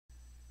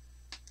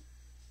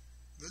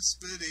This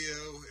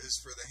video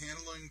is for the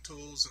handling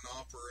tools and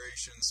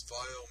operations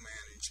file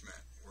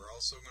management. We're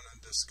also going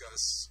to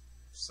discuss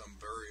some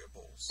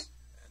variables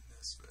in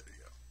this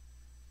video.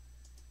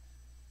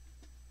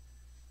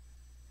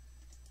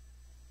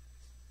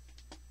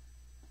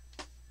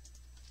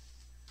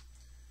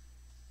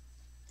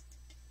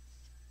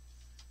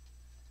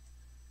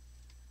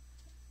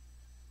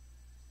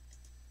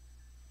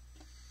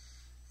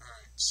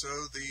 Alright, so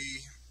the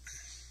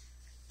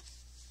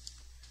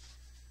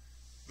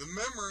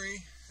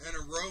memory in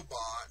a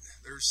robot,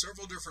 there's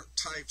several different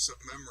types of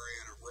memory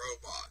in a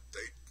robot.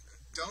 They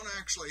don't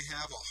actually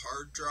have a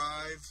hard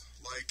drive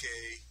like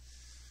a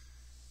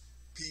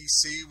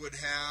PC would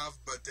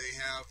have, but they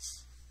have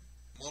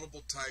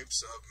multiple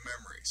types of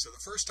memory. So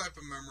the first type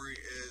of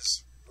memory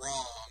is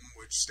ROM,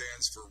 which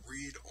stands for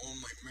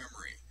read-only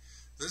memory.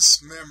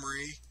 This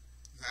memory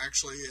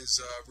actually is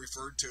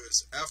referred to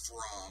as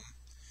FROM,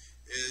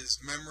 is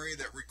memory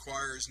that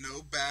requires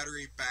no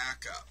battery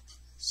backup.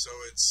 So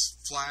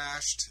it's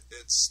flashed,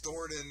 it's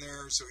stored in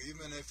there, so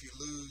even if you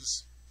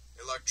lose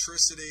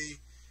electricity,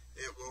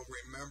 it will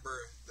remember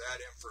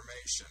that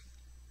information.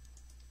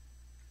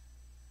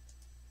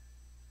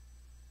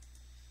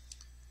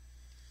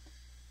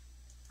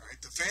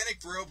 Alright, the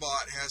FANUC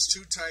robot has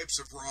two types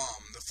of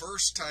ROM. The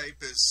first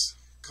type is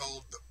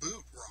called the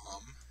boot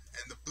ROM,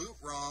 and the boot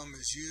ROM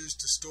is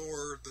used to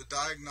store the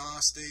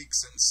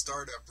diagnostics and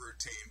startup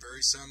routine,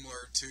 very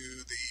similar to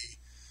the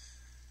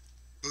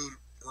boot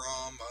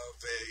ROM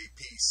of a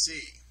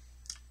PC.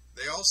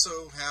 They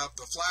also have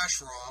the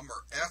flash ROM,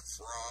 or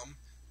FROM,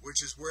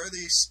 which is where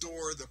they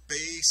store the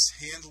base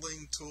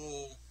handling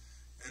tool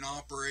and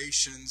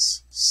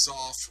operations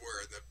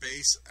software, the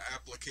base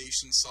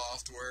application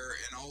software,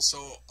 and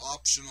also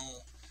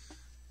optional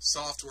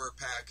software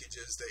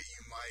packages that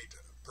you might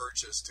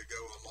purchase to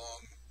go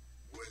along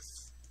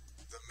with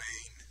the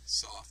main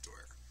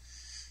software.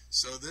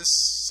 So this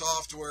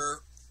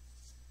software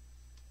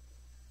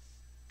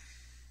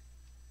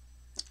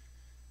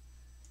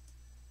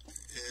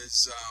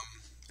is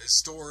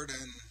stored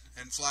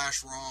in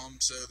flash ROM,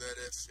 so that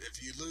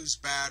if you lose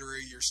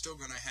battery, you're still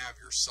going to have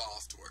your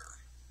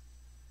software.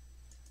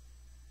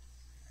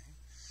 Okay.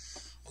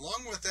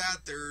 Along with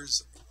that,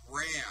 there's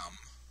RAM.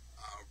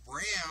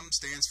 RAM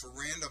stands for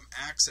random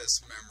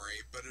access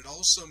memory, but it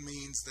also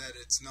means that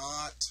it's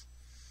not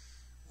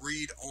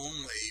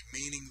read-only,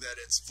 meaning that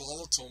it's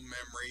volatile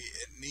memory.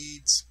 It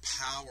needs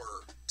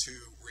power to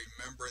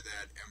remember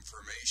that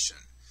information.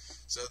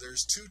 So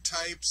there's two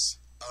types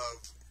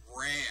of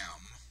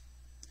RAM.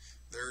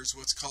 There's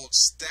what's called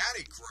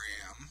static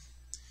RAM,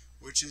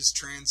 which is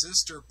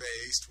transistor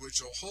based, which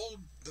will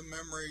hold the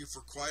memory for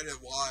quite a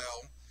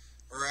while,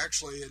 or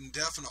actually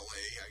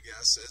indefinitely, I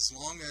guess, as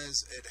long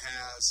as it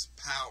has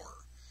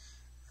power.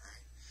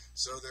 Right.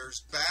 So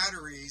there's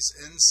batteries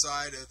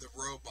inside of the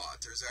robot.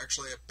 There's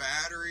actually a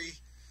battery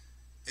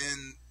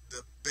in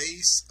the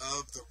base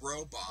of the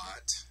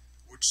robot,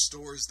 which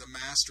stores the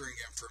mastering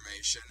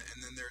information,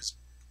 and then there's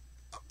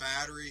a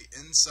battery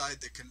inside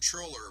the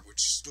controller, which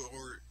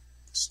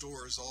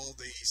stores all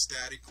the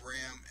static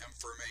RAM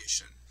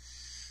information.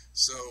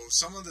 So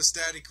some of the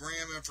static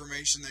RAM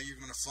information that you're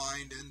going to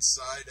find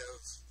inside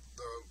of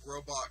the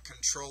robot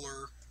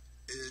controller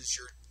is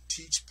your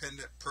teach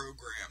pendant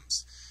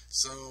programs.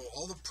 So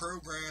all the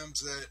programs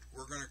that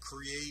we're going to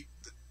create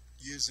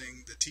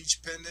using the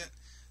teach pendant,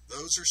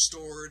 those are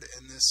stored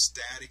in this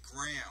static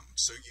RAM.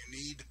 So you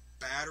need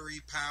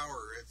battery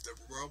power. If the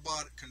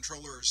robot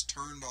controller is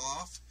turned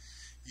off,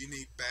 you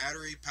need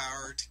battery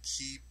power to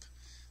keep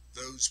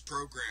those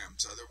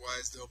programs,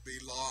 otherwise they'll be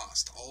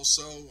lost.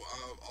 Also,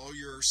 all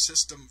your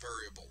system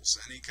variables,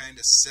 any kind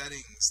of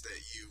settings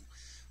that you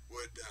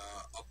would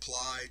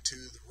apply to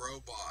the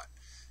robot,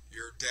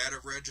 your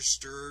data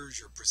registers,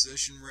 your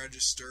position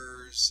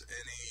registers,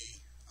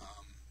 any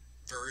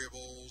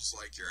variables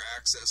like your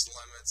access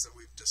limits that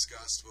we've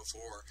discussed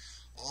before,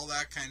 all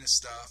that kind of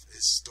stuff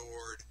is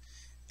stored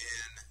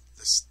in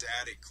the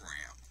static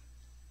RAM.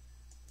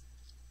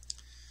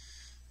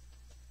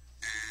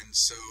 And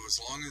so as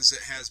long as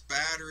it has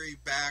battery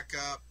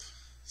backup,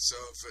 so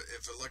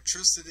if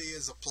electricity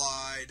is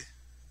applied,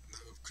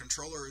 the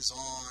controller is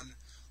on,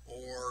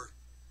 or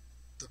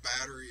the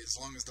battery, as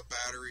long as the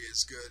battery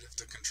is good, if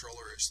the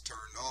controller is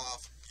turned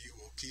off, you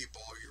will keep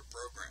all your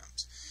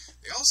programs.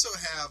 They also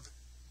have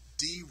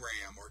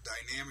DRAM, or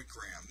dynamic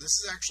RAM.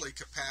 This is actually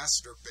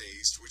capacitor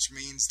based, which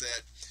means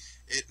that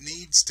it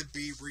needs to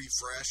be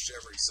refreshed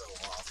every so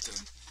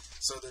often.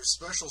 So there's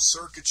special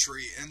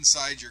circuitry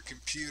inside your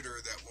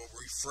computer that will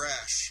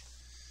refresh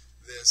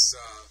this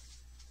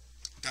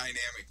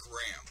dynamic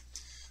RAM.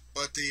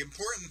 But the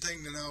important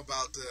thing to know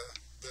about the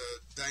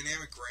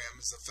dynamic RAM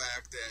is the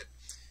fact that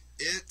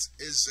it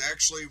is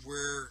actually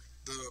where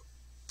the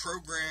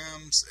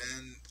programs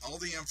and all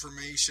the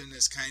information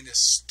is kind of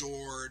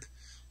stored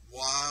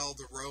while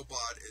the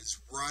robot is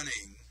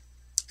running.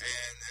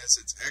 And as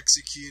it's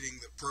executing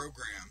the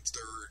programs,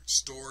 they're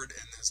stored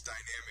in this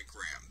dynamic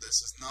RAM.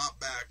 This is not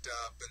backed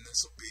up, and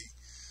this will be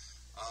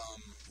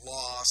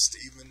lost,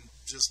 even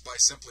just by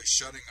simply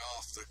shutting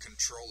off the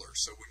controller.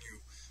 So when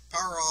you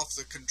power off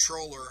the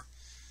controller,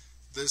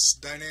 this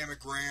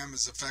dynamic RAM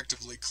is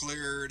effectively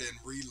cleared and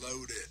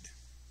reloaded.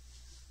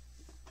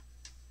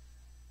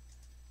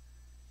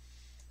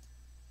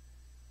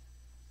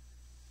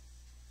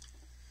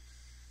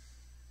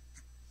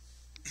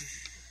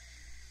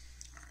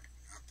 Alright,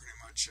 I pretty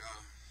much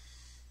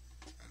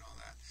and all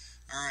that.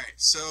 Alright,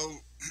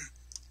 so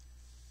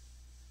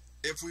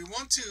if we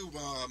want to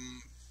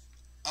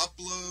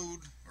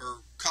upload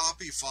or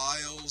copy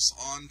files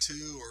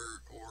onto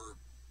or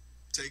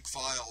take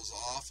files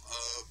off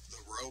of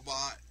the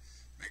robot,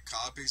 make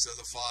copies of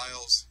the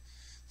files,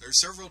 there's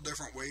several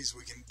different ways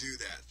we can do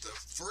that. The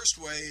first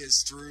way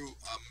is through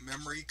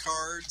memory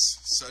cards,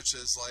 such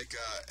as like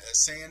a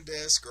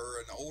SanDisk or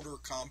an older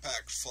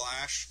compact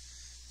flash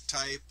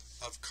type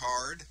of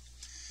card.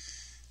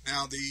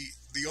 Now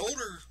the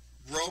older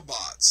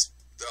robots,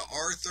 the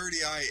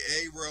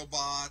R30IA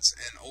robots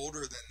and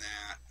older than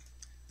that,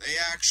 they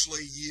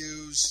actually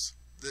use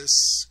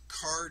this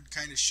card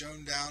kind of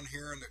shown down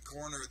here in the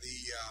corner,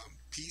 the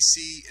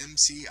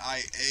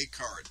PCMCIA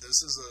card.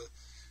 This is a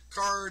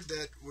card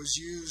that was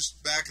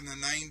used back in the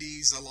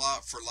 90s a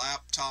lot for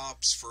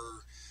laptops,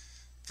 for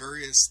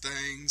various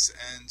things,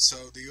 and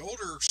so the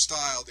older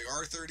style, the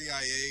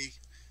R30IA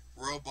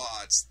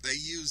robots, they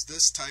use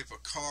this type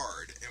of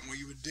card, and what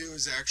you would do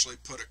is actually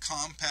put a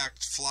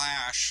compact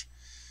flash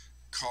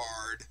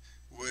card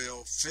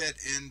will fit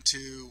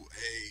into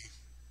a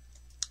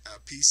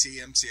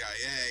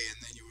PCMCIA,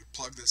 and then you would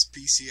plug this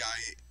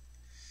PCMCIA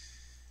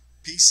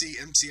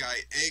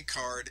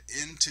card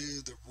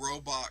into the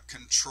robot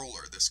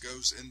controller. This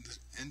goes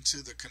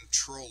into the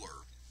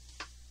controller,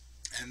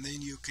 and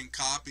then you can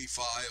copy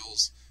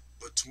files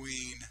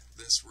between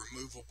this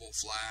removable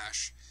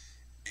flash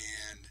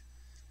and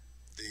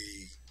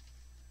the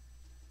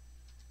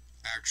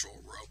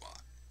actual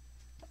robot.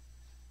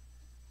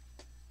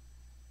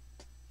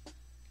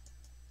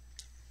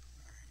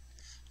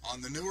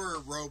 On the newer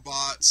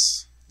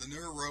robots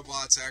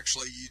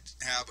actually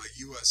have a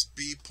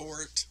USB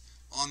port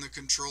on the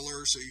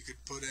controller, so you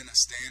could put in a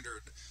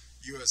standard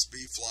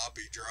USB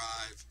floppy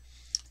drive,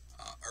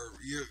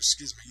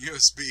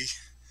 USB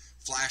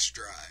flash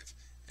drive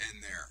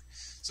in there.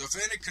 So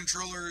Fanatec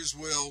controllers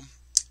will,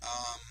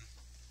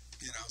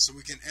 so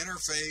we can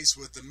interface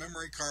with the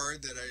memory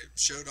card that I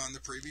showed on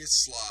the previous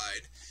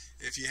slide.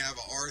 If you have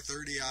a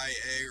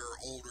R30IA or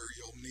older,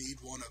 you'll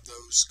need one of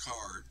those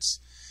cards.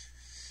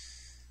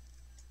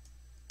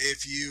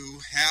 If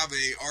you have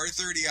a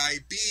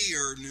R30IB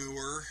or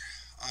newer,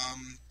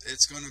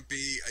 it's going to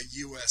be a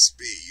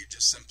USB. You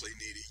just simply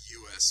need a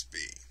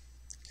USB.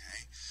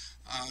 Okay.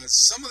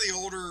 Some of the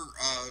older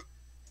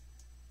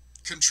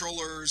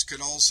controllers could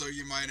also,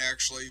 you might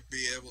actually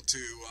be able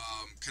to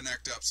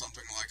connect up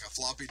something like a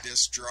floppy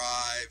disk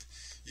drive.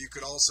 You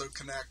could also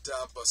connect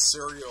up a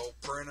serial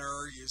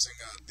printer using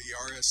the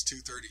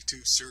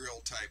RS-232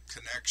 serial type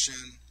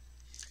connection.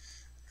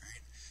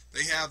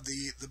 They have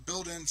the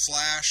built-in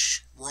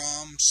flash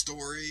ROM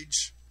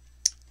storage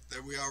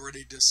that we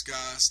already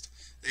discussed.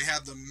 They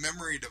have the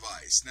memory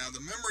device. Now the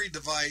memory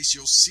device,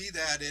 you'll see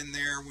that in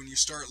there when you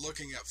start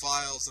looking at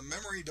files. The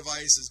memory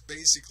device is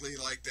basically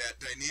like that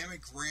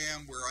dynamic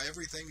RAM where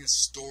everything is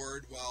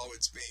stored while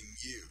it's being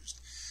used.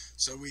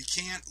 So we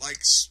can't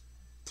like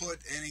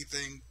put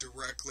anything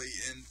directly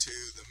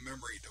into the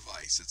memory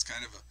device. It's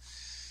kind of a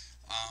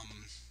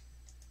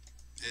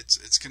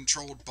it's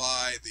controlled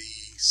by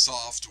the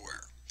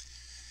software.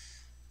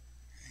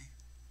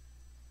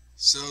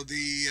 So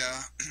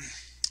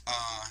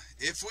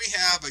if we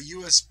have a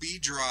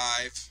USB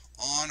drive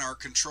on our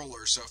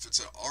controller, so if it's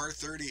an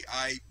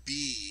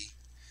R30IB,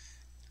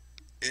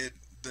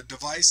 the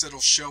device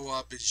that'll show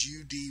up is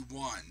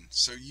UD1.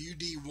 So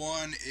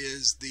UD1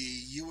 is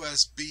the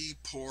USB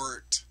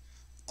port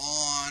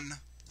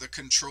on the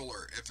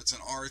controller if it's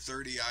an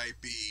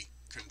R30IB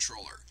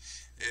controller.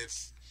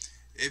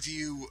 If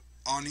you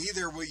on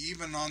either,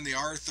 even on the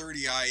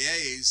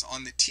R30IAs,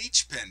 on the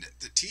Teach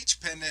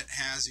pendant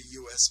has a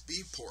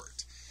USB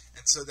port,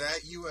 and so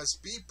that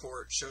USB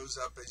port shows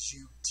up as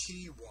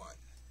UT1.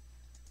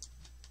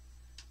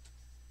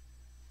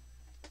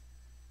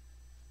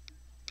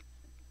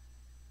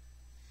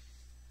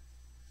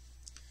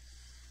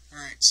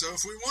 Alright, so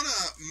if we want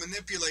to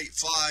manipulate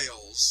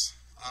files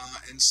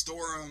and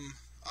store them,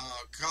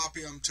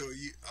 copy them to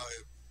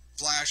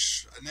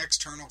an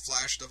external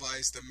flash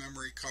device, the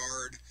memory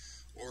card,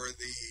 or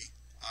the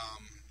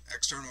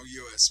external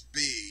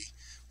USB,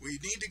 we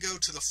need to go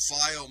to the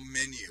file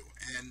menu,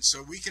 and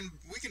so we can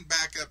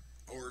back up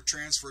or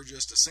transfer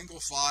just a single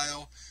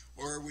file,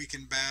 or we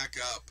can back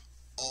up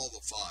all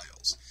the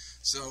files.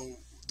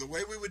 So the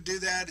way we would do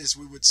that is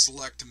we would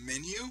select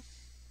menu.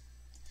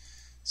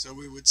 So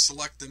we would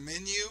select the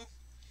menu,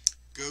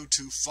 go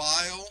to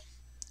File,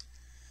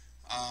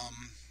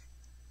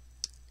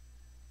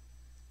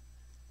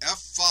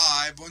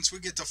 F5. Once we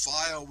get to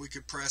File, we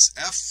could press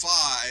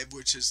F5,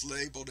 which is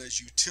labeled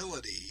as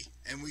Utility,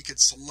 and we could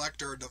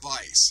select our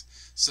device.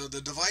 So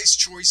the device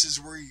choices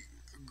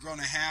going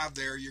to have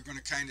there, you're going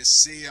to kind of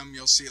see them.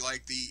 You'll see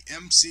like the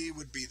MC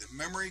would be the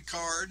memory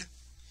card.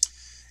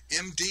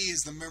 MD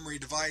is the memory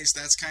device.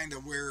 That's kind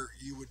of where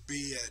you would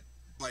be at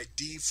by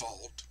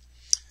default.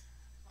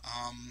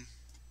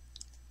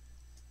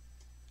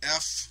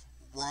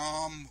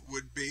 FROM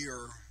would be,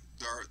 or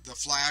the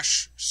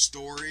flash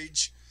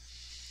storage,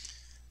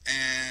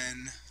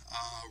 and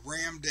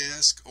RAM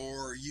disk,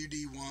 or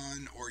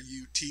UD1 or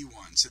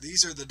UT1. So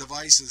these are the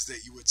devices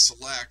that you would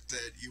select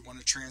that you want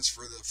to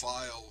transfer the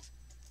file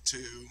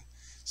to.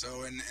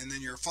 So and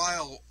then your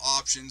file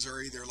options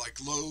are either like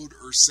load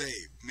or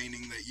save,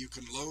 meaning that you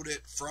can load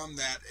it from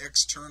that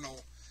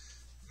external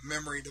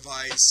memory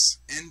device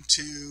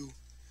into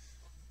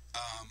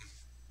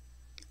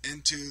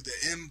the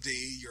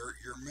MD, your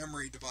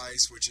memory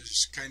device, which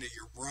is kind of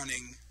your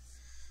running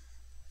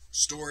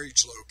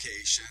storage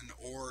location,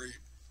 or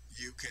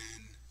you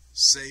can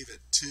save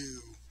it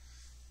to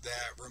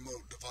that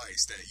remote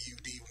device, that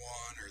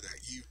UD1 or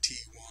that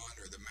UT1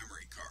 or the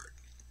memory card.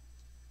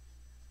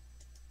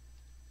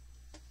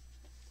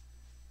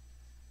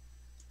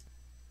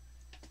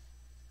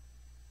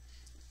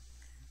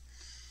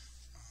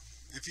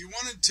 If you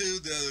wanted to,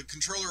 the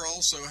controller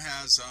also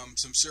has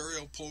some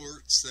serial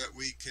ports that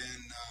we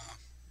can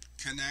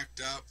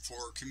connect up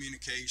for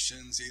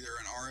communications, either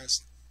an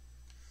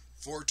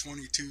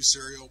RS-422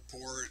 serial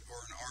port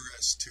or an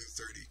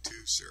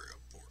RS-232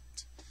 serial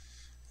port.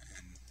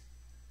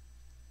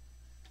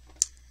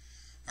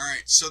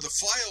 Alright, so the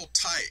file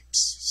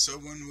types. So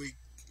when we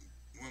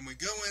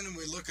go in and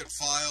we look at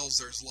files,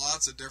 there's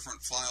lots of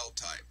different file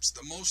types.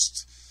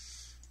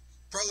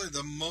 Probably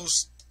the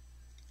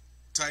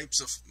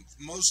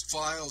most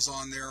files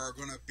on there are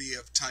going to be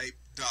of type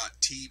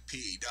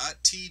 .tp.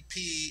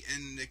 .tp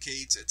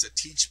indicates it's a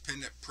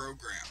teach-pendant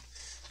program.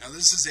 Now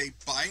this is a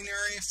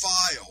binary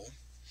file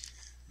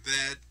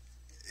that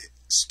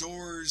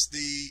stores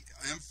the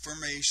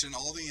information,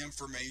 all the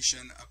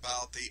information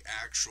about the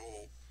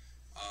actual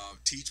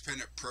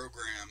teach-pendant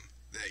program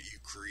that you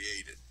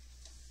created.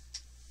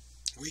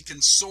 We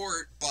can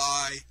sort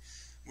by,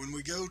 when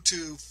we go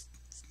to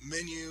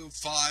menu,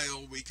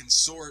 file, we can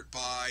sort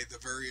by the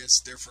various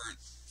different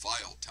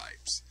file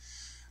types.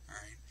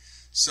 Alright,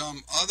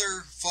 some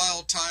other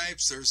file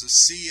types, there's a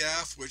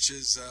CF, which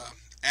is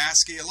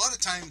ASCII. A lot of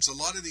times, a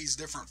lot of these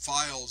different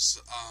files,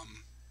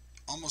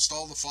 almost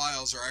all the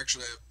files are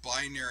actually of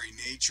binary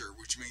nature,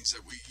 which means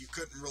that you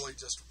couldn't really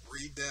just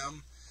read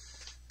them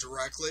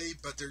directly,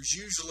 but there's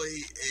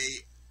usually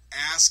a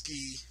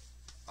ASCII,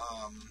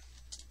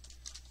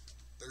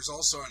 there's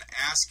also an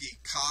ASCII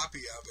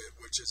copy of it,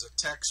 which is a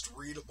text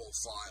readable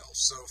file.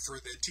 So for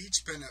the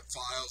teach-pendant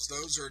files,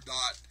 those are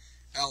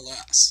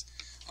 .ls,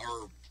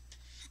 or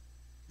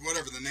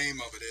whatever the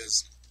name of it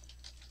is.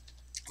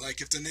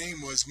 Like if the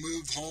name was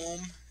move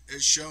home,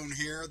 as shown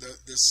here,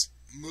 this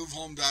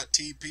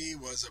movehome.tp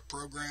was a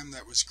program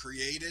that was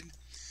created.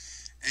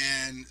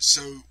 And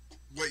so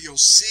what you'll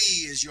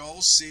see is you'll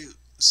also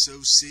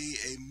see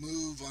a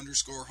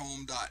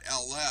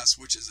move_home.ls,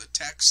 which is a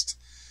text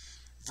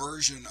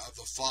version of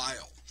the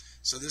file.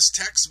 So this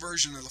text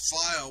version of the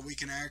file, we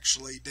can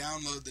actually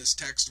download this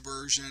text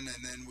version,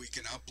 and then we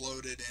can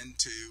upload it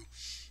into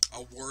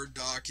a Word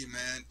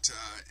document,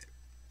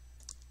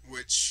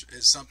 which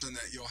is something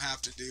that you'll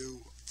have to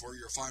do for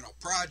your final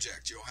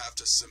project. You'll have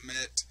to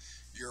submit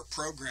your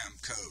program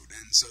code,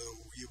 and so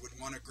you would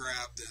want to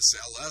grab this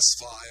ls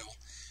file,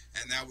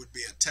 and that would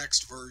be a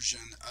text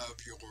version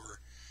of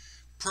your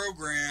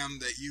program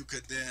that you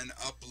could then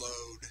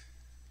upload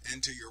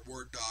into your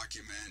Word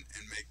document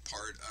and make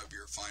part of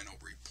your final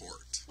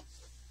report.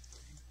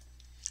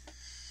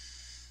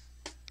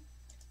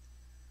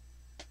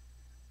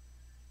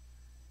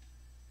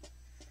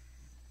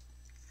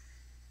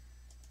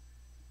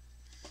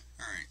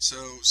 Alright,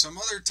 so some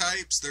other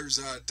types, there's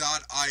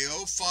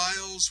 .io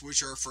files,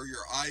 which are for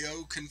your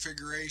I/O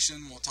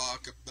configuration. We'll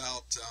talk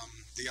about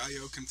the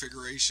I/O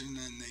configuration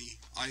in the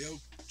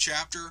I/O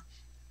chapter.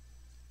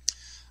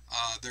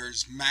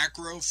 There's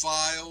macro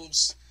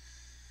files.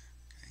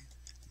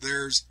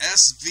 There's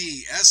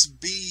SV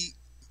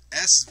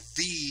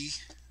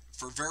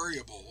for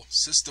variable,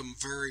 system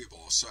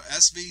variable. So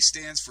SV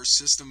stands for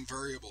system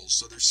variables.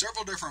 So there's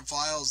several different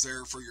files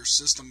there for your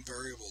system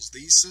variables.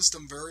 These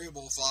system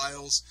variable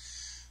files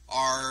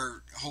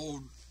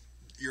hold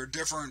your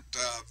different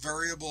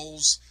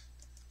variables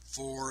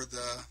for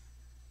the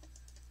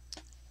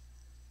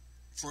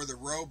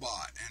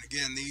robot. And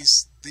again,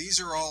 these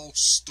are all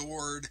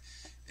stored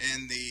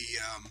in the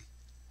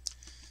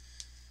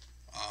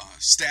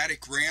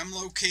static RAM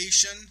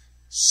location.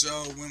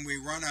 So when we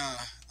run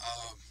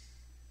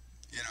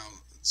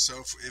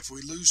so if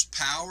we lose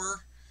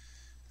power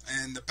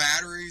and the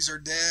batteries are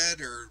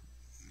dead,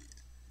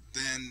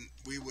 then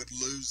we would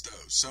lose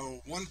those.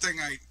 So one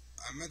thing I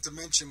meant to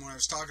mention when I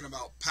was talking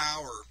about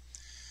power,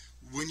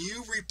 when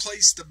you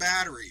replace the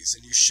batteries,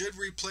 and you should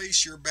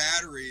replace your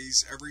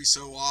batteries every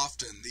so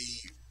often,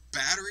 the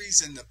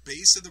batteries in the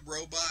base of the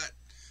robot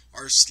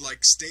are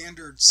like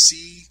standard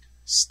C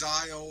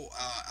style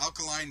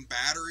alkaline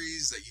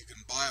batteries that you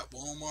can buy at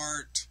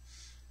Walmart.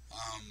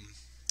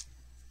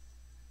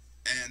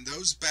 And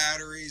those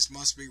batteries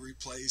must be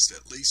replaced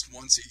at least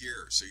once a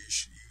year. So you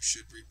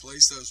should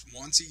replace those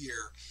once a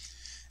year.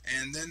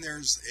 And then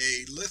there's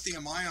a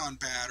lithium-ion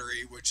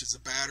battery, which is a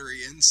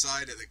battery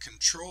inside of the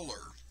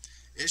controller.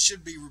 It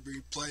should be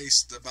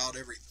replaced about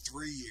every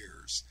 3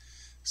 years.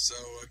 So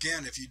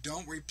again, if you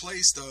don't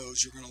replace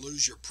those, you're going to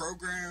lose your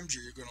programs,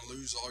 or you're going to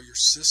lose all your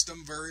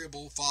system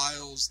variable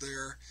files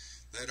there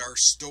that are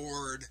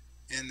stored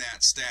in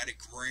that static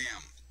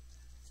RAM.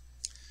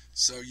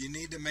 So you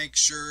need to make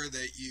sure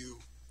that you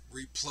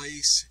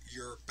replace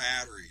your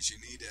batteries. You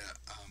need a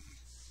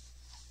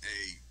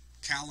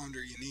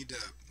calendar. You need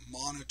to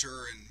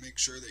monitor and make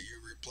sure that you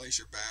replace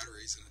your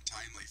batteries in a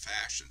timely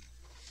fashion.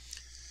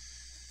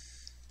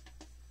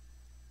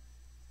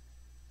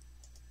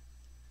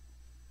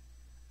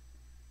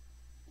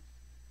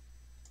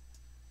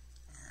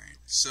 Alright,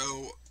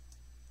 so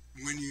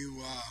when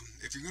you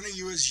if you're going to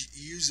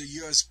use a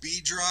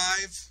USB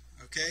drive,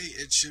 okay,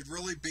 it should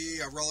really be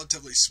a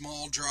relatively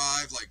small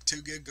drive, like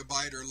 2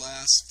 GB or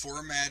less,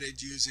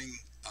 formatted using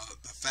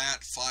the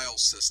FAT file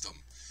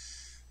system.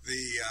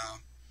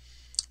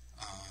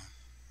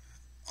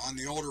 On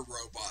the older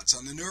robots.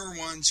 On the newer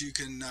ones, you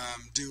can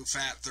do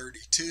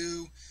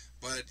FAT32,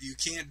 but you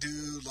can't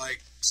do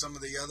like some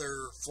of the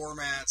other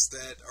formats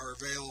that are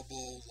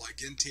available, like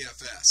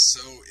NTFS.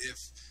 So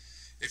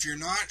if you're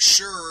not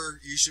sure,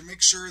 you should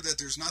make sure that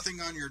there's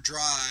nothing on your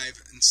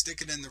drive and stick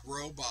it in the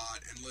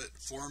robot and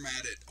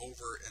format it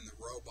over in the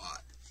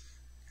robot.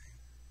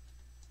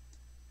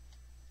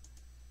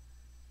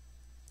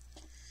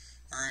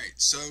 Alright,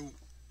 so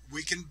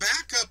we can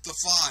back up the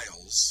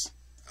files.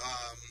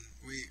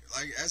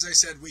 As I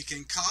said, we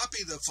can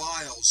copy the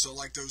files. So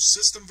like those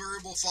system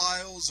variable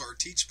files, our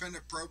teach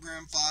pendant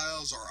program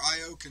files, our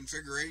I/O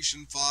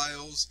configuration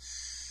files,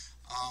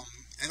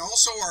 and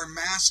also our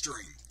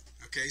mastering.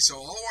 Okay, so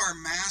all our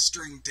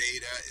mastering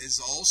data is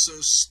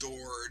also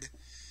stored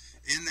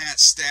in that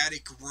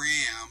static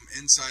RAM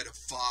inside of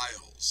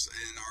files,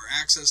 and our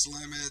access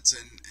limits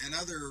and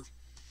other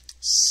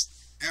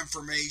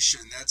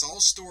information, that's all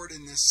stored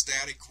in this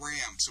static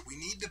RAM. So we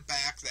need to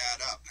back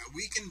that up. Now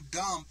we can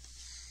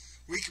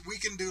we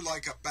can do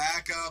like a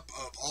backup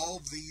of all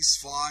of these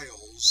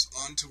files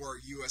onto our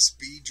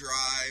USB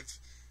drive,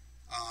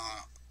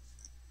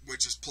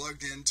 which is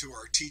plugged into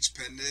our teach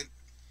pendant.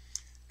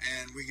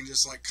 And we can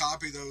just like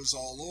copy those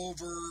all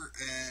over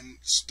and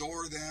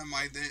store them.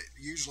 I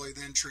usually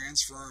then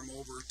transfer them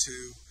over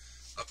to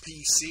a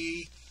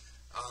PC,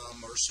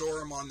 or store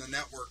them on the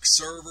network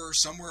server,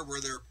 somewhere where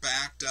they're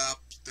backed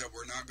up that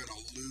we're not going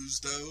to lose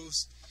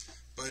those.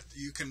 But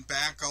you can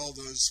back all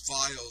those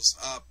files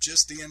up,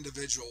 just the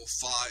individual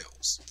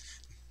files.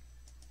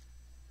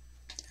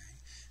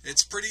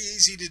 It's pretty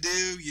easy to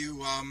do.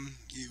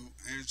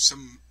 There's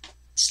some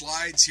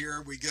slides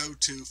here. We go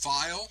to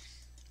File.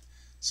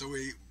 So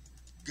we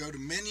go to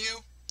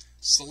Menu,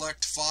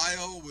 select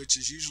File, which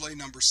is usually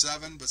number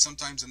 7, but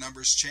sometimes the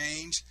numbers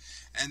change.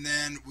 And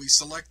then we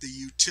select the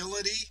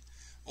utility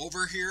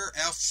over here,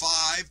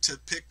 F5, to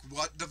pick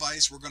what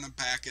device we're going to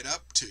back it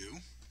up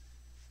to.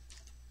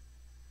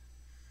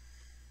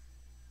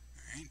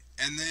 Right.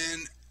 And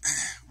then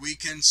we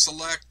can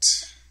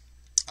select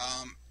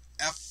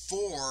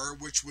F4,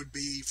 which would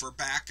be for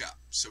backup.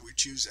 So we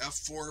choose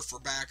F4 for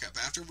backup.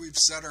 After we've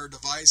set our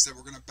device that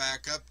we're going to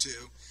back up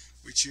to,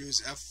 we choose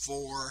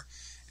F4,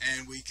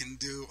 and we can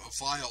do a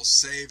file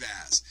save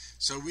as.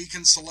 So we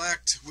can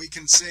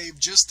save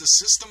just the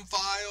system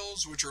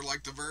files, which are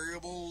like the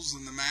variables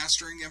and the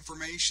mastering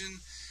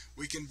information.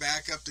 We can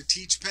back up the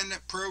teach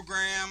pendant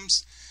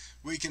programs.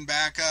 We can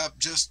back up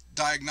just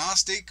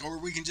diagnostic, or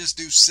we can just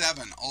do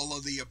 7, all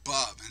of the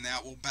above, and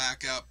that will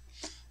back up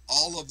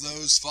all of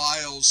those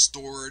files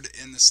stored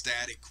in the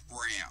static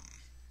RAM.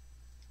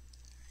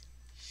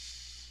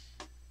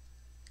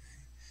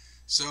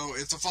 So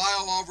if the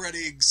file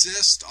already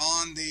exists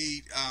on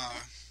the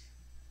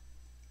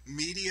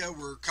media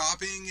we're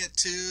copying it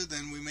to,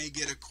 then we may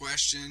get a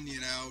question,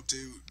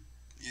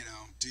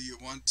 do you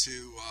want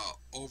to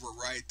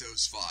overwrite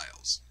those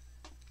files?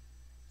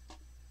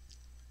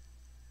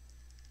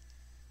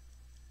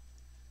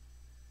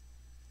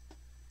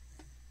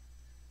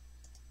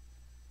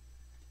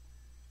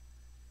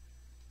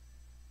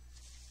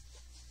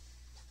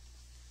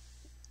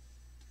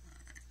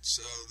 Alright,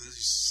 so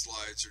these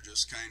slides are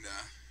just kind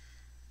of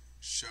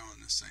showing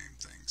the same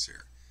things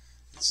here.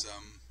 It's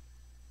alright.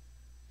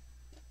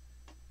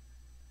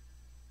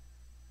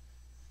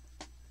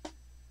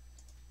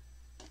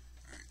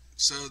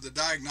 So the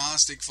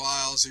diagnostic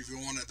files, if you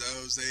wanted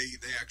those, they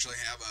actually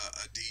have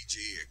a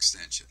DG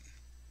extension.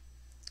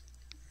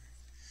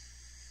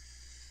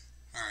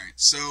 Alright,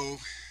 so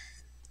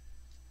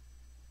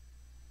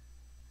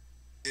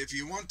if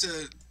you want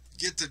to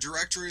get the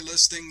directory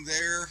listing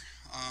there,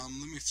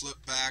 let me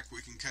flip back.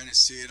 We can kind of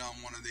see it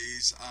on one of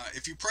these.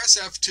 If you press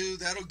F2,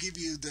 that'll give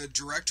you the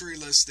directory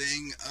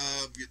listing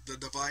of the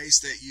device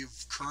that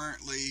you've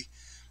currently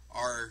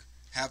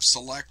have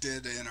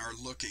selected and are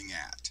looking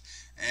at.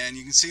 And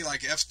you can see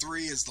like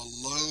F3 is the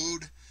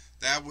load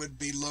that would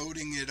be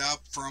loading it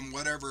up from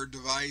whatever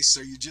device.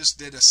 So you just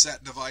did a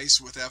set device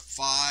with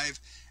F5,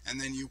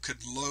 and then you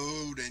could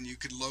load, and you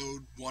could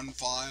load one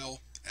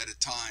file at a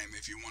time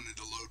if you wanted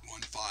to load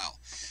one file.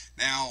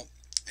 Now,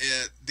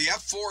 the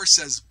F4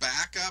 says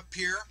backup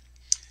here.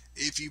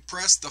 If you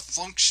press the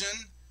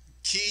function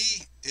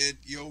key,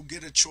 you'll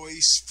get a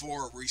choice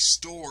for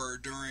restore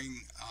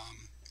during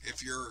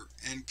if you're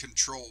in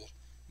control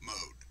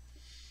mode,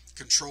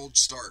 controlled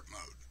start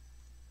mode.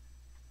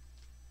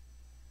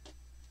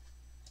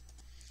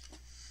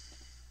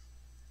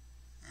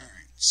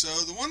 So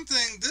the one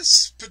thing,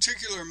 this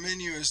particular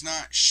menu is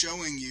not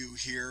showing you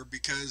here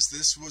because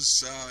this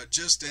was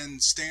just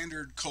in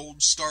standard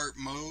cold start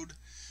mode.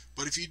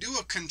 But if you do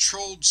a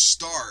controlled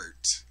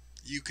start,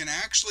 you can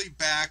actually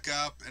back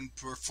up and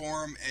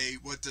perform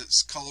what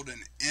is called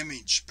an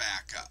image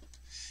backup.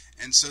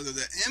 And so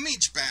the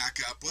image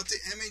backup, what the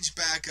image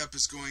backup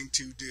is going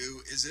to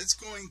do is it's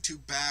going to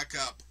back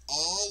up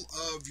all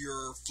of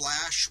your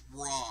flash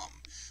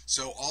ROM.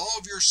 So all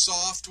of your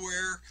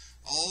software,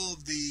 all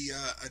of the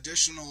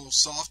additional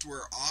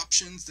software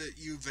options that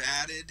you've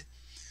added,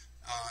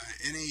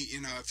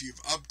 if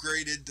you've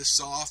upgraded the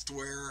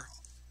software,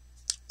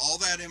 all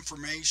that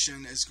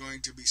information is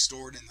going to be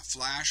stored in the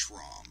flash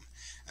ROM.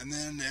 And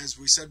then, as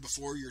we said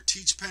before, your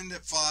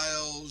TeachPendant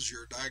files,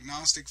 your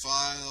diagnostic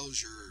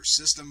files, your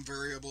system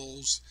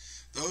variables,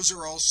 those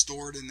are all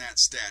stored in that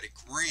static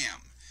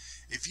RAM.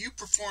 If you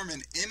perform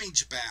an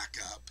image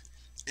backup,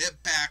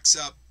 it backs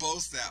up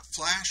both that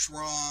flash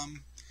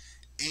ROM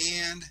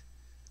and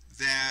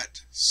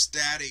that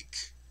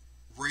static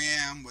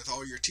RAM with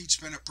all your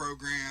TeachPendant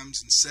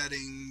programs and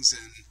settings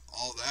and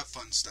all that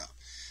fun stuff.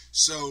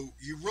 So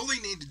you really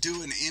need to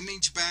do an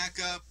image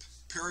backup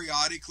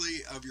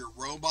periodically of your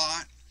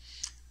robot,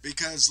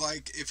 because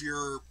like if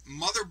your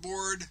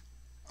motherboard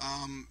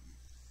on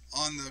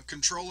the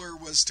controller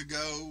was to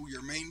go,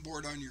 your main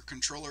board on your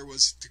controller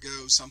was to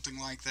go, something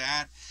like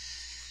that,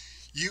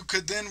 you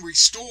could then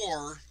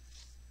restore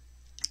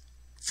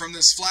from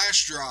this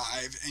flash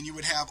drive, and you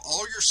would have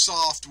all your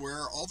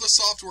software, all the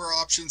software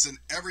options and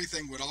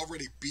everything would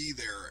already be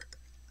there,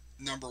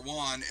 number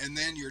one, and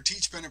then your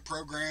TeachPendant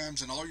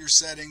programs and all your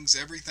settings,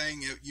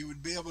 everything, you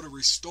would be able to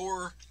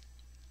restore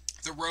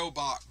the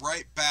robot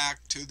right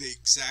back to the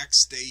exact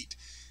state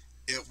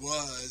it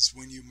was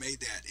when you made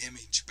that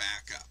image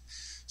backup.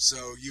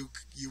 So you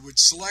would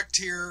select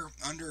here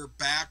under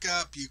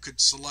backup, you could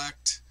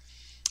select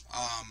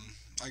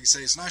like I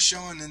say, it's not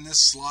showing in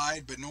this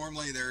slide, but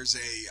normally there's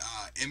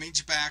a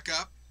image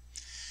backup,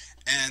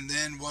 and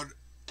then what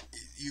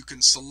you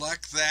can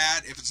select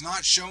that. If it's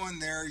not showing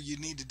there, you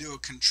need to do a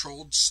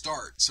controlled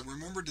start. So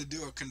remember, to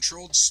do a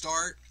controlled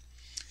start,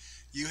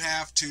 you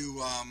have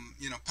to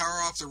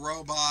power off the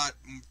robot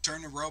and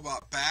turn the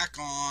robot back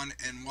on,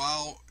 and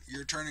while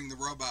you're turning the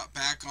robot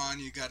back on,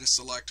 you got to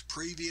select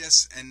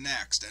previous and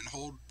next, and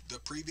hold the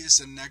previous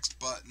and next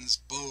buttons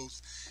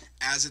both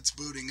as it's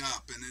booting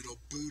up, and it'll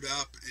boot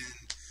up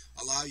and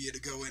allow you to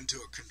go into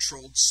a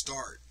controlled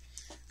start,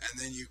 and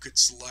then you could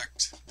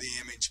select the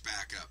image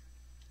backup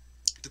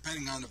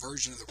depending on the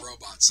version of the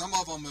robot. Some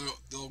of them,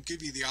 they'll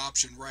give you the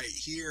option right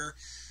here,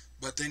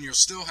 but then you'll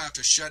still have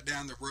to shut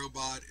down the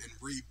robot and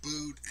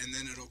reboot, and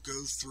then it'll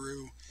go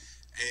through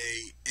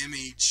a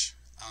image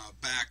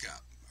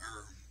backup,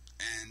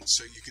 and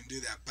so you can do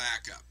that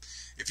backup.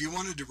 If you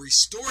wanted to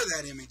restore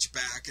that image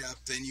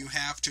backup, then you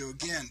have to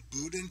again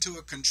boot into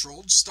a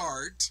controlled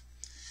start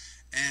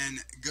and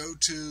go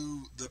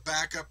to the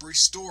backup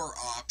restore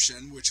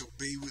option, which will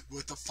be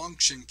with the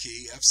function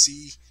key,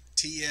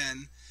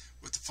 FCTN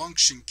with the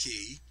function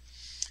key.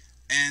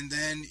 And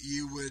then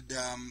you would,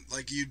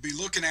 you'd be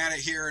looking at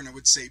it here and it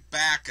would say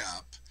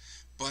backup.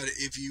 But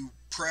if you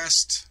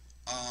pressed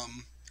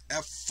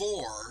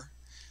F4,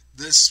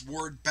 this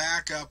word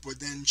backup would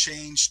then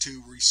change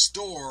to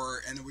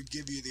restore, and it would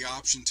give you the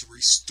option to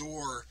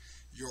restore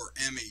your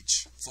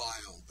image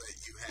file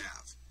that you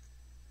have.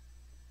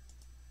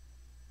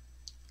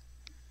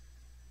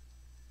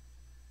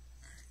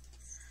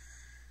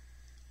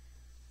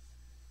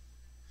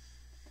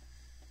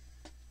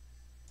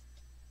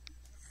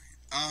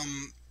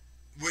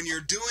 When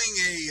you're doing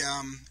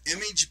a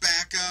image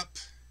backup,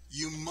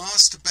 you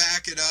must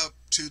back it up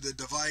to the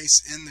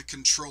device in the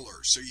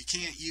controller. So you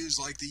can't use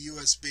like the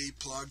USB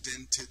plugged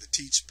into the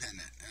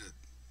TeachPendant.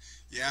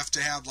 You have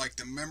to have like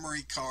the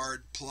memory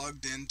card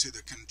plugged into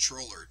the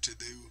controller to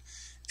do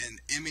an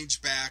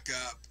image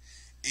backup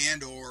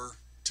and or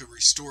to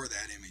restore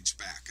that image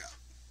backup.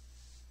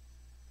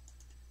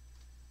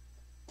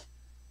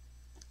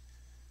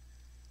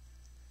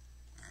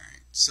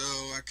 So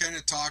I kind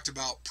of talked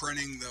about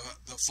printing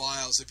the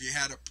files. If you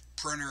had a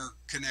printer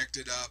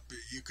connected up,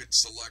 you could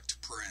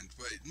select print,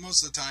 but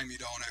most of the time you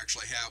don't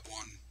actually have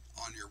one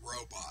on your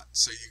robot.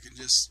 So you can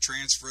just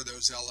transfer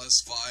those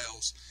LS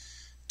files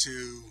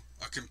to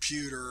a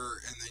computer,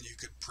 and then you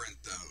could print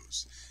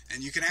those.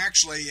 And you can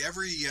actually,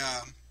 every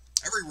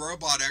every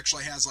robot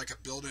actually has like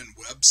a built-in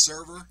web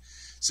server.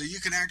 So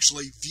you can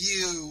actually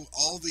view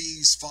all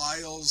these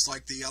files,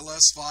 like the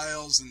LS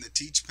files and the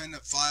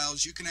teachpendant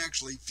files. You can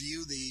actually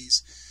view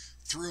these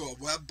through a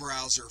web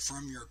browser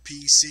from your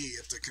PC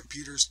if the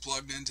computer's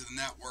plugged into the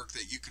network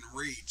that you can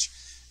reach.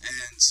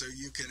 And so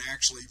you can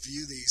actually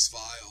view these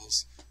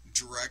files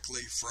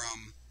directly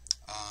from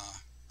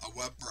a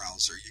web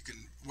browser. You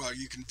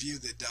can view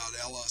the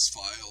 .ls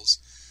files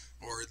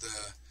or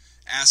the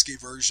ASCII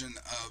version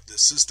of the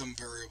system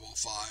variable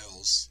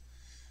files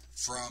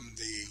from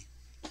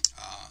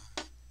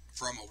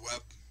a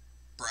web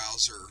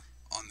browser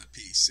on the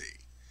PC.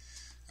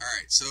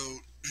 Alright, so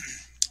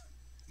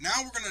now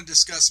we're going to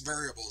discuss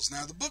variables.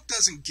 Now the book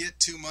doesn't get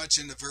too much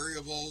into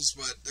variables,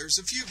 but there's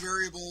a few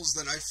variables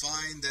that I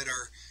find that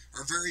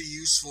are very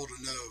useful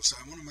to know, so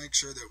I want to make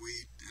sure that we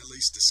at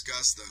least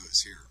discuss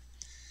those here.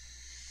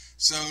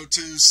 So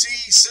to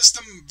see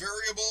system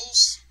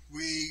variables,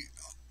 we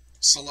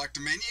select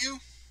a menu,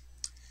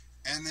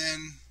 and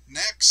then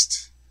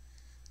next,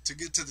 to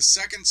get to the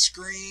second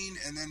screen,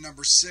 and then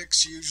number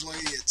 6, usually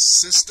it's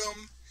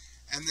system,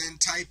 and then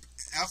type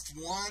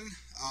F1.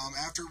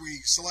 After we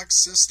select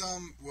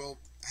system, we'll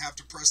have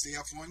to press the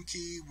F1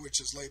 key,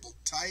 which is labeled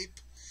type,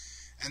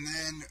 and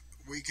then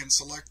we can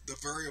select the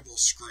variable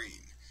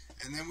screen.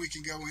 And then we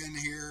can go in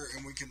here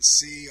and we can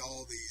see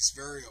all these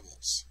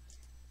variables.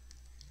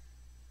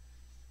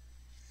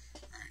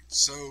 Alright,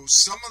 so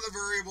some of the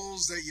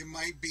variables that you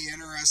might be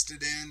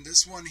interested in,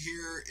 this one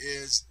here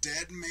is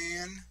dead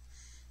man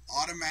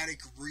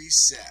automatic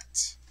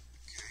reset.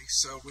 Okay,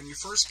 so when you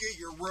first get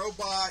your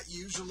robot,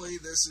 usually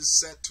this is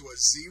set to a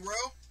 0.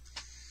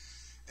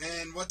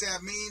 And what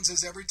that means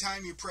is every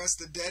time you press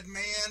the dead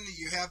man,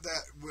 you have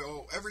that,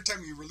 well, every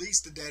time you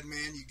release the dead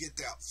man, you get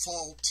that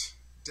fault,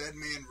 dead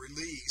man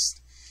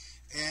released.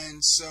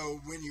 And so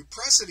when you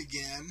press it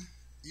again,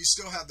 you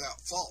still have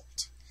that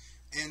fault.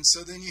 And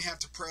so then you have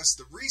to press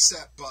the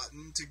reset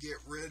button to get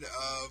rid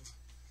of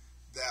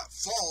that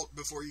fault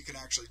before you can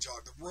actually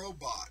jog the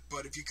robot.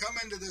 But if you come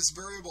into this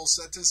variable,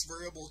 set this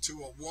variable to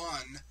a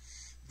 1,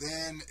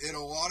 then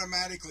it'll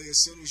automatically,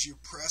 as soon as you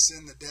press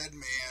in the dead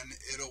man,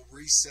 it'll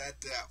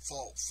reset that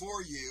fault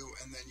for you,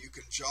 and then you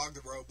can jog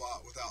the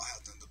robot without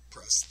having to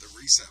press the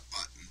reset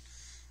button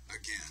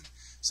again.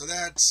 So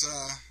that's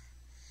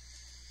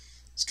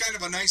it's kind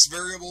of a nice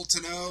variable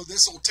to know.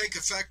 This will take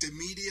effect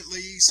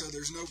immediately, so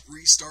there's no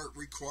restart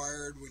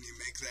required when you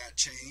make that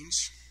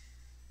change.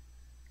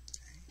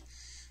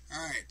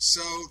 Alright,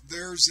 so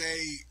there's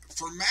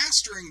for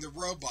mastering the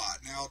robot.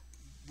 Now,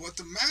 what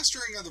the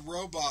mastering of the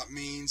robot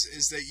means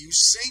is that you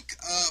sync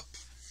up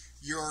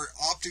your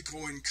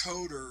optical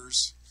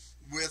encoders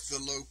with the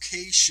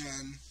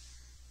location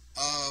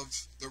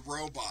of the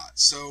robot.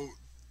 So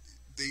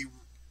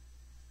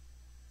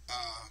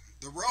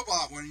the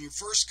robot, when it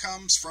first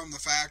comes from the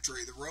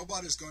factory, the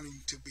robot is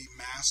going to be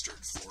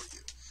mastered for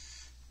you.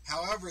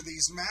 However,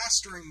 these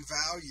mastering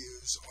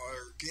values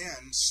are,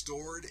 again,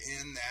 stored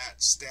in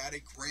that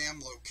static RAM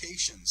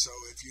location. So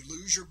if you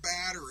lose your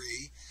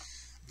battery,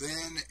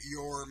 then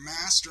your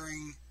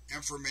mastering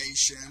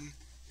information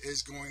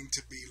is going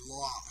to be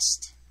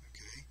lost.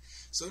 Okay?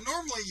 So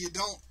normally you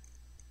don't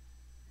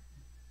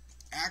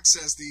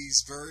access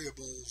these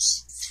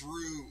variables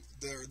through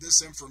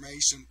this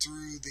information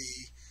through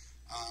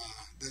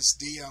this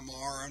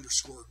DMR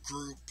underscore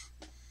group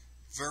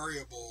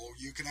variable.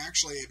 You can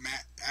actually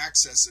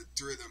access it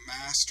through the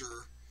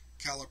master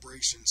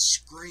calibration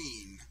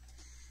screen,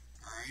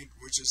 alright,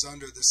 which is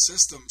under the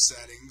system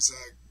settings,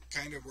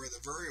 kind of where the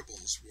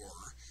variables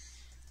were.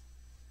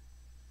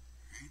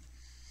 Right?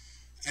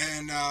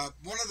 And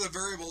one of the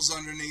variables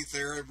underneath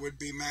there would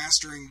be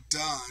mastering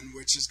done,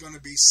 which is going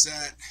to be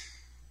set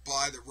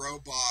by the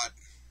robot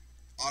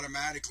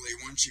automatically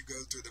once you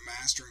go through the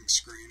mastering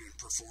screen and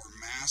perform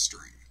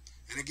mastering.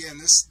 And again,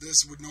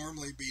 this would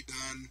normally be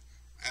done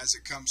as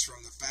it comes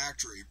from the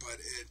factory, but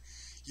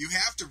you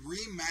have to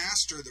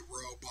remaster the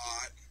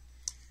robot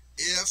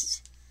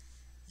if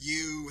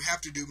you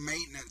have to do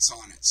maintenance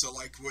on it. So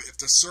like if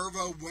the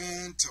servo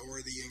went,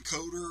 or the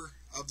encoder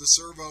of the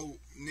servo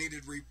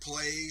needed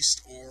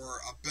replaced, or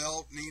a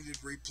belt needed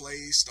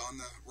replaced on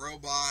the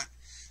robot,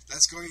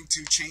 that's going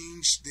to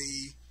change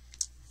the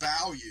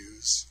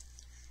values,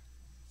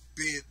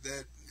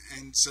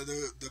 and so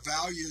the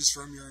values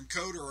from your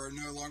encoder are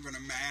no longer going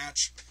to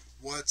match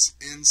what's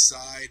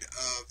inside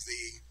of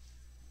the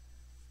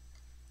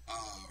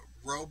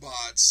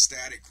robot's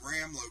static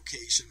RAM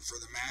location for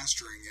the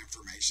mastering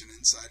information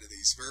inside of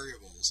these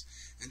variables.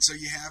 And so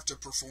you have to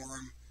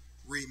perform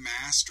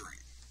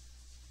remastering.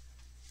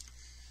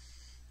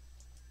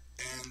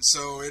 And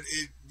so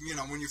you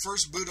know, when you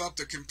first boot up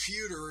the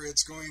computer,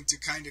 it's going to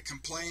kind of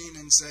complain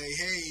and say,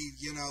 hey,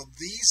 you know,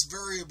 these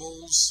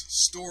variables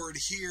stored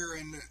here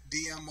in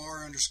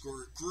DMR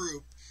underscore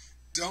group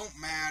don't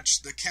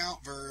match the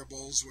count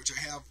variables, which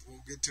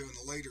we'll get to in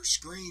the later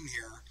screen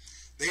here.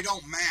 They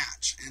don't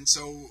match. And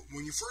so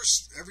when you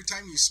every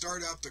time you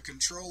start up the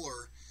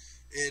controller,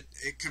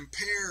 it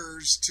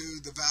compares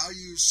to the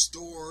values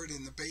stored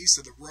in the base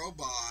of the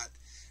robot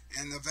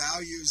and the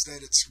values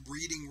that it's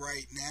reading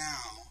right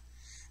now,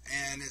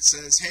 and it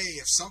says, hey,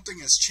 if something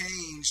has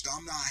changed,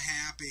 I'm not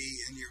happy,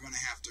 and you're going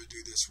to have to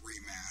do this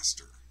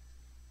remaster.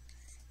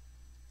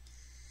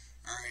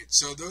 Alright,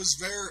 so those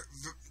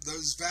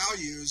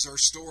values are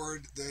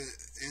stored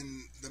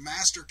in the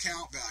master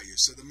count value.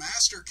 So the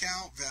master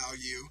count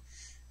value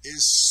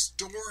is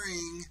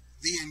storing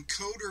the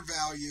encoder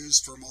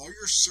values from all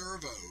your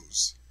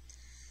servos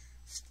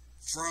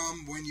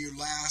from when you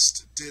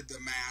last did the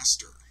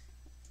master.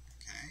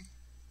 Okay?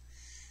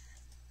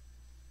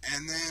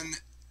 And then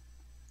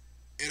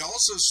it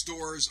also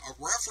stores a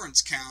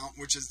reference count,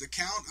 which is the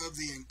count of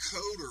the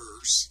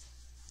encoders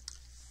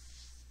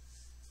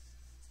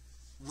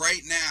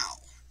right now.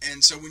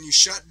 And so when you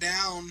shut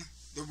down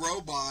the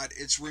robot,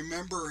 it's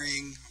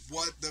remembering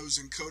what those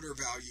encoder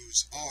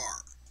values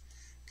are.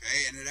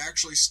 Okay, and it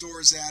actually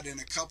stores that in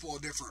a couple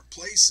of different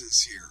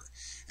places here.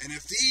 And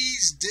if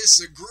these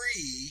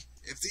disagree,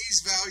 if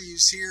these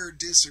values here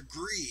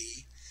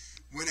disagree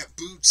when it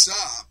boots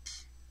up,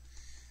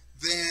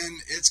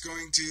 then it's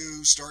going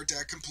to start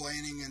that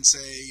complaining and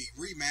say,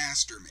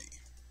 remaster me.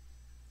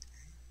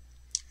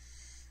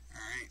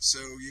 Alright, so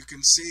you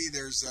can see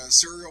there's a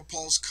serial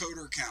pulse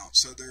coder count.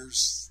 So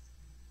this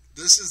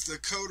is the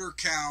coder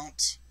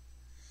count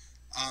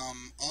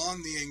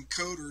on the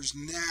encoders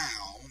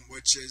now,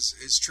 which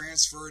is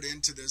transferred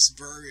into this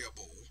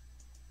variable,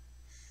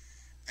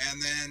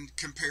 and then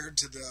compared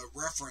to the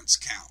reference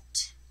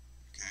count.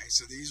 Okay,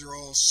 so these are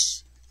all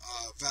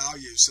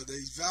values. So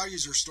these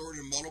values are stored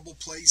in multiple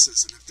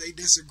places, and if they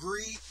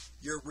disagree,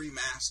 you're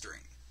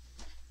remastering.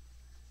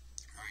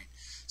 Alright,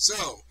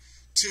 so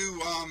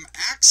to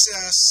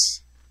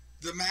access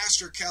the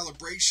master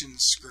calibration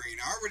screen,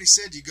 I already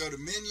said you go to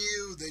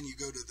menu, then you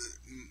go to the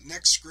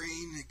next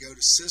screen, you go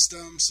to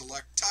system,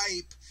 select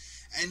type,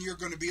 and you're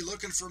going to be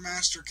looking for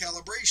master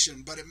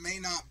calibration, but it may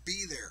not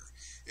be there.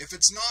 If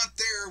it's not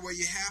there, what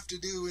you have to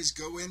do is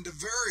go into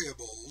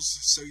variables.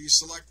 So you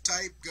select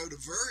type, go to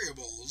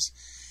variables,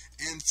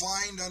 and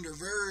find under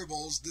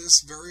variables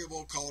this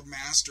variable called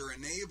master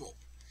enable.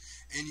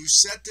 And you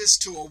set this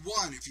to a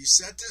 1. If you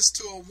set this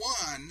to a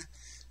 1,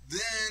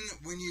 then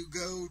when you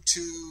go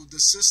to the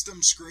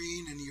system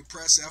screen and you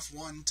press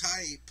F1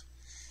 type,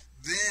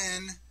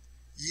 then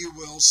you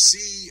will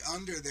see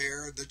under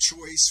there the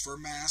choice for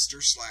master /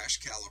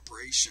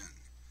 calibration.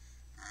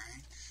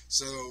 Alright,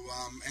 so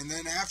and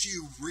then after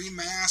you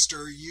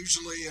remaster,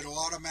 usually it'll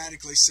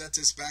automatically set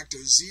this back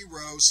to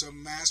 0, so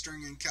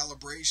mastering and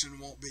calibration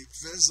won't be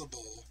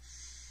visible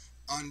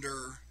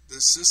under the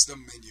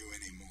system menu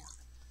anymore.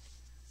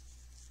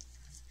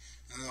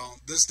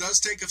 This does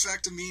take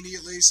effect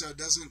immediately, so it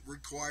doesn't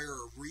require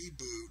a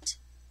reboot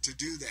to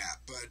do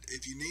that. But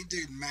if you need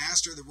to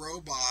master the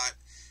robot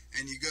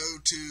and you go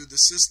to the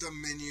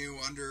system menu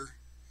under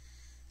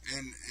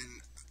and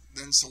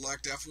then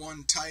select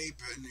F1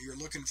 type and you're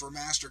looking for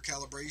master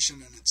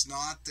calibration and it's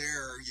not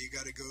there, you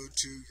got to go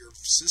to your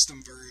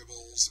system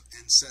variables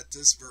and set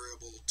this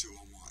variable to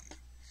a 1,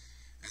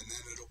 and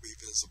then it'll be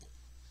visible.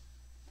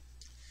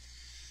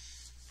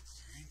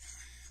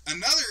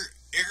 Another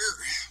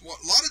error, well,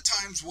 a lot of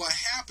times what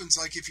happens,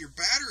 like if your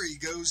battery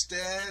goes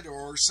dead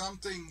or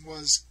something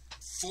was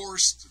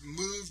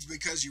moved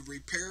because you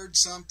repaired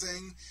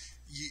something,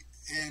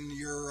 and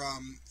your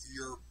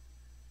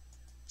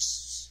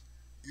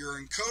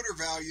encoder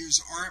values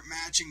aren't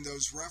matching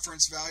those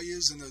reference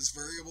values and those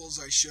variables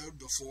I showed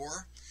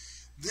before,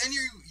 then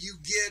you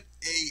get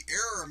a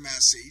error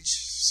message.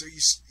 So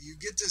you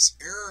get this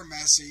error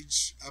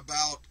message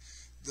about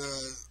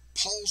the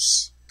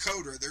pulse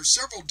coder. There's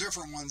several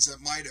different ones that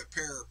might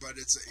appear, but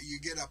you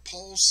get a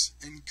pulse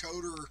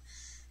encoder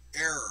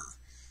error.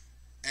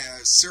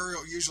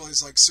 Usually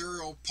it's like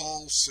serial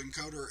pulse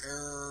encoder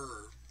error,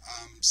 or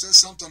says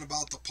something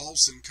about the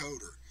pulse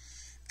encoder.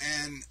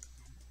 And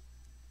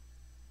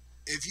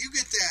if you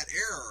get that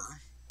error,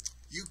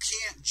 you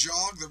can't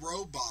jog the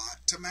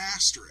robot to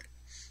master it.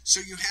 So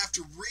you have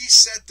to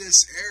reset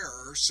this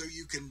error so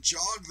you can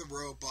jog the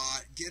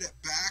robot, get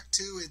it back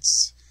to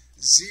its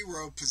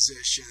 0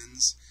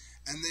 positions,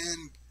 and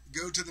then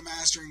go to the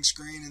mastering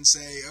screen and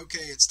say,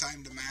 okay, it's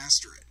time to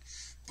master it.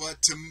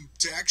 But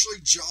to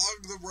actually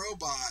jog the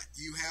robot,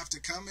 you have to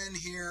come in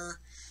here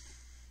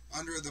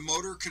under the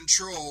motor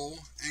control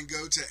and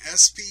go to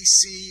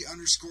SPC_reset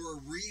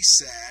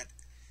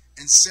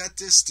and set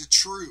this to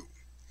true.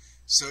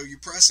 So you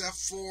press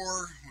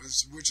F4,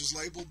 which is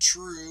labeled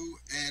true,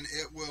 and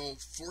it will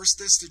force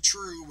this to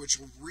true, which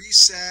will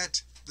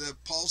reset the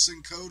pulse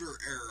encoder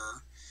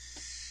error.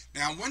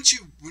 Now when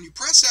you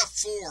press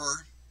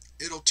F4,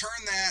 it'll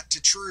turn that to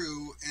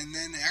true, and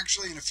then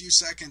actually in a few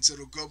seconds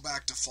it'll go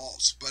back to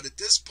false. But at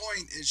this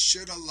point it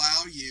should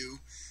allow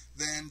you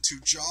then to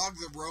jog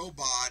the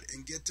robot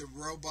and get the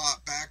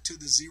robot back to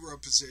the 0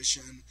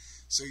 position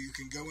so you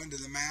can go into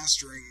the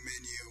mastering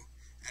menu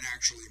and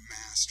actually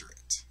master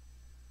it.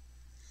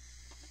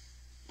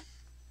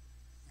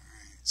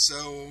 Alright,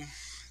 so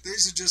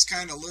these are just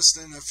kind of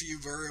listing a few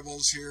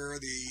variables here.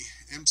 The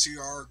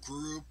MCR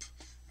group,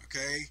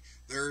 okay,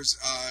 There's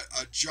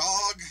a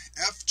jog,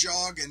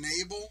 F-jog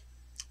enable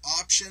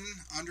option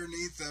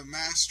underneath the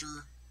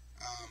master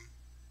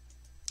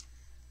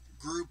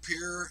group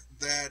here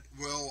that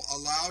will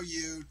allow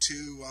you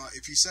to,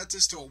 if you set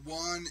this to a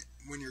 1,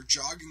 when you're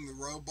jogging the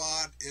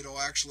robot, it'll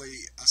actually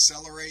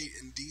accelerate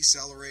and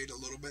decelerate a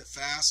little bit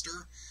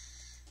faster.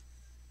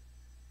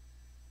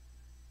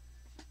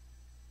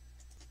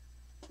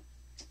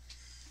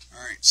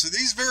 Alright, so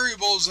these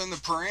variables in the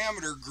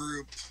parameter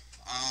group,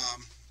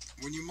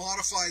 when you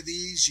modify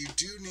these, you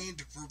do need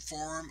to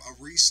perform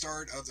a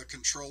restart of the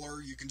controller.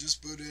 You can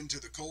just boot into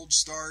the cold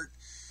start,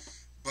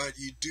 but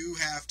you do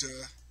have to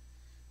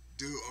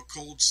do a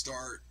cold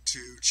start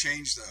to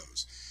change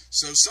those.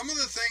 So some of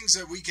the things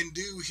that we can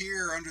do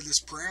here under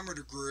this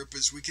parameter group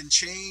is we can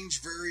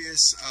change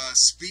various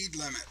speed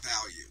limit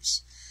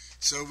values.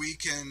 So we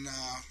can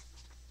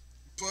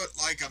put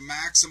like a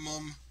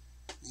maximum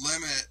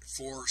limit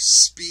for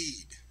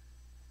speed.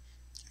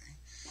 Okay.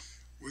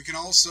 We can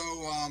also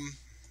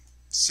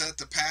set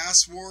the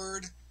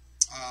password.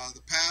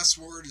 The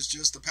password is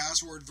just the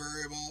password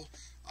variable.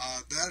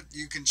 That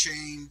you can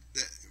change.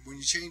 That when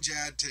you change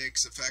that, it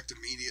takes effect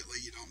immediately.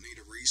 You don't need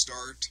a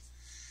restart.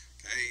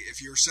 Okay.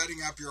 If you're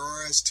setting up your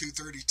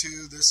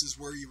RS-232, this is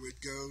where you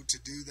would go to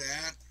do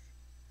that.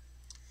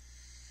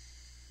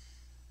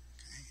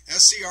 Okay.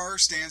 SCR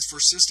stands for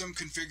System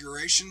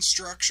Configuration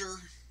Structure.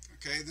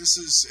 Okay, this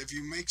is, if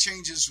you make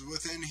changes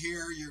within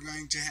here, you're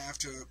going to have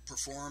to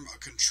perform a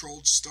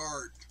controlled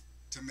start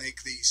to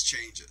make these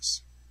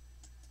changes.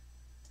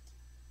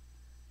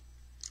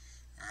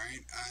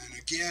 Alright, and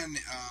again,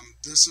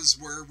 this is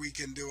where we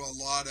can do a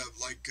lot of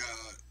like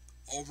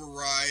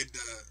override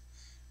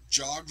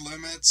jog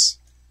limits,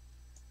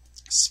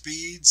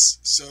 speeds,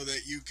 so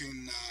that you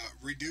can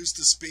reduce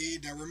the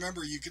speed. Now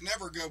remember, you can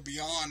never go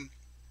beyond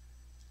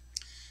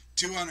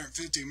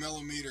 250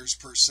 millimeters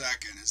per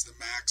second is the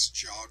max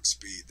jog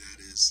speed that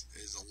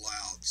is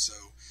allowed. So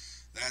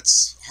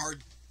that's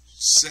hard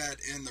set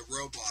in the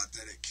robot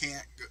that it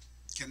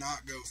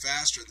cannot go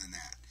faster than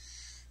that.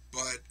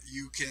 But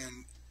you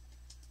can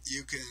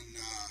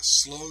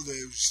slow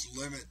those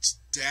limits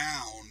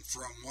down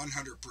from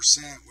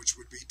 100%, which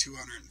would be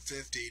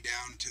 250,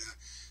 down to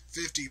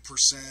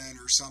 50%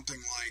 or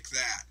something like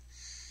that.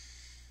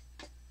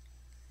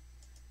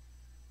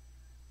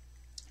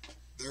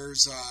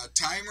 There's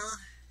timer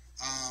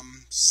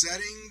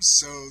settings,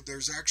 so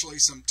there's actually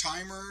some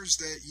timers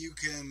that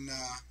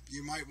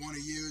you might want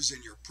to use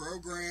in your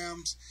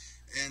programs,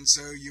 and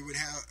so you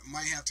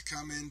might have to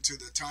come into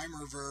the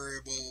timer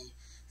variable,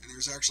 and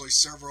there's actually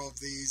several of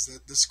these.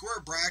 The square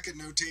bracket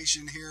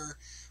notation here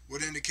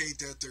would indicate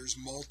that there's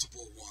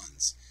multiple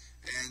ones,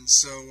 and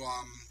so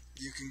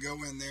you can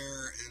go in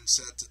there and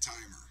set the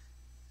timer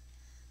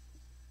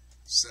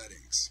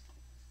settings.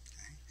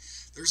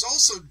 There's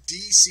also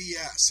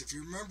DCS. If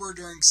you remember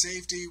during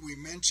safety, we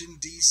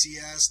mentioned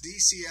DCS.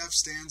 DCF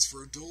stands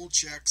for Dual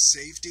Check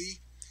Safety.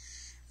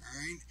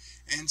 Alright,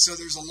 and so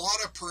there's a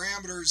lot of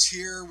parameters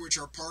here which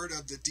are part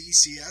of the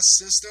DCS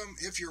system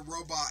if your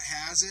robot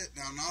has it.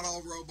 Now, not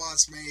all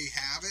robots may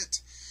have it,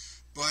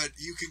 but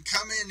you can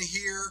come in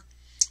here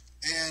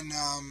and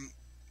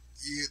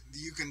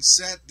you can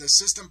set the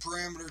system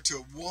parameter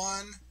to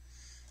 1,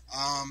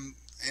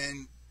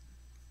 and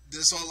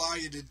this will allow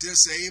you to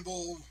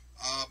disable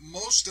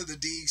most of the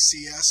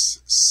DCS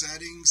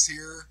settings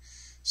here,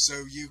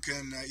 so you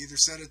can either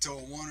set it to a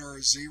 1 or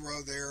a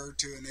 0 there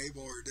to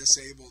enable or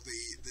disable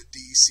the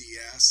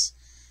DCS.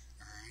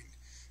 Alright,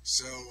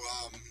 so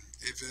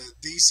if a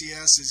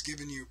DCS is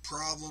giving you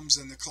problems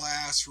in the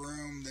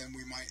classroom, then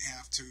we might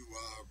have to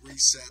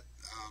reset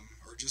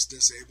or just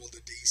disable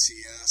the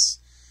DCS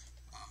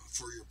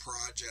for your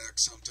project,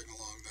 something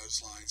along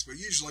those lines. But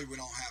usually we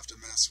don't have to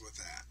mess with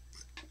that.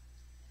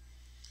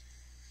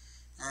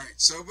 Alright,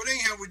 so but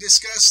anyhow, we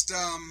discussed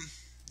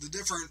the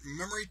different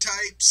memory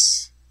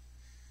types,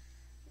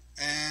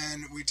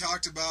 and we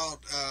talked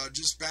about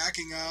just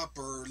backing up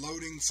or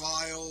loading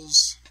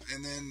files,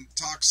 and then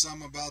talked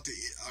some about the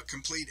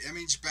complete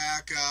image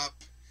backup,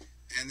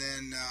 and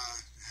then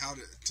how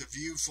to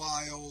view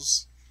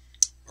files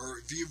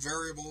or view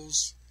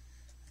variables,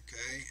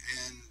 okay,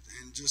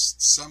 and just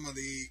some of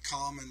the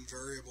common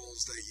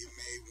variables that you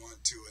may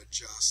want to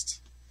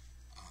adjust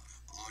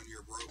on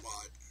your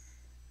robot